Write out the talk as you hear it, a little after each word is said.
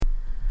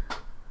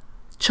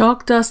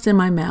Chalk dust in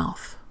my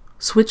mouth,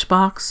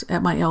 switchbox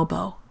at my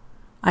elbow.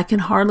 I can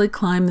hardly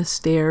climb the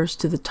stairs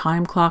to the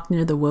time clock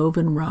near the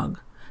woven rug,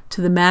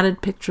 to the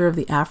matted picture of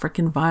the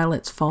African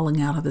violets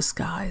falling out of the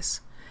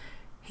skies.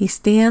 He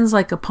stands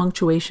like a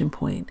punctuation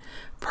point,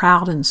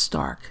 proud and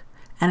stark,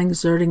 and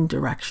exerting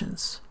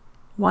directions.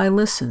 Why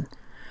listen?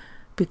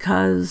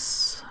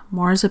 Because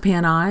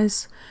marzipan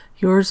eyes,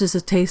 yours is a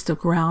taste of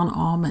ground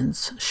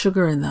almonds,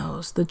 sugar in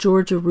those, the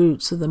Georgia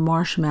roots of the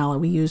marshmallow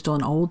we used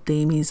on old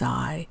Damie's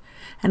eye,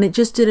 and it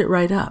just did it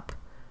right up.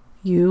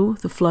 You,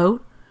 the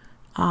float,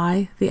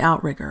 I, the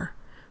outrigger.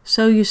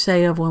 So you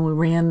say of when we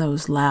ran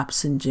those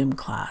laps in gym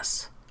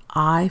class.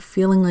 I,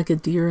 feeling like a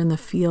deer in the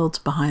fields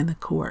behind the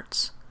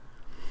courts.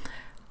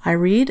 I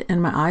read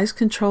and my eyes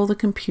control the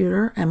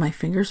computer and my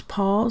fingers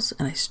pause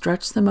and I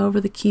stretch them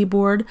over the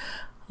keyboard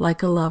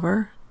like a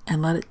lover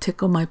and let it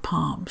tickle my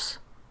palms.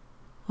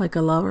 Like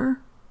a lover,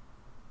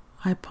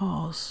 I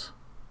pause.